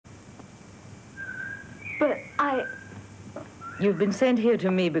But You've been sent here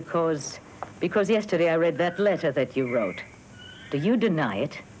to me because yesterday I read that letter that you wrote. Do you deny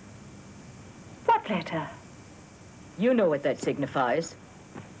it? What letter? You know what that signifies.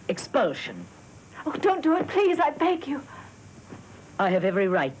 Expulsion. Oh, don't do it, please, I beg you. I have every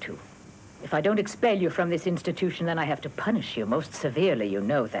right to. If I don't expel you from this institution, then I have to punish you most severely, you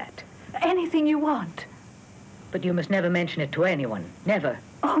know that. Anything you want. But you must never mention it to anyone. Never.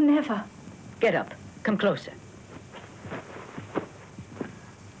 Oh, never. Get up. Come closer.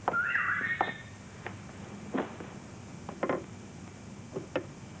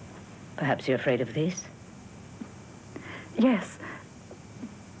 Perhaps you're afraid of this? Yes.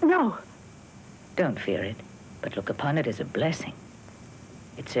 No. Don't fear it, but look upon it as a blessing.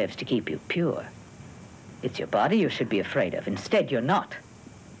 It serves to keep you pure. It's your body you should be afraid of. Instead, you're not.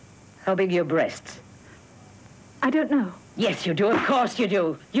 How big are your breasts? I don't know. Yes, you do. Of course you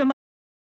do. You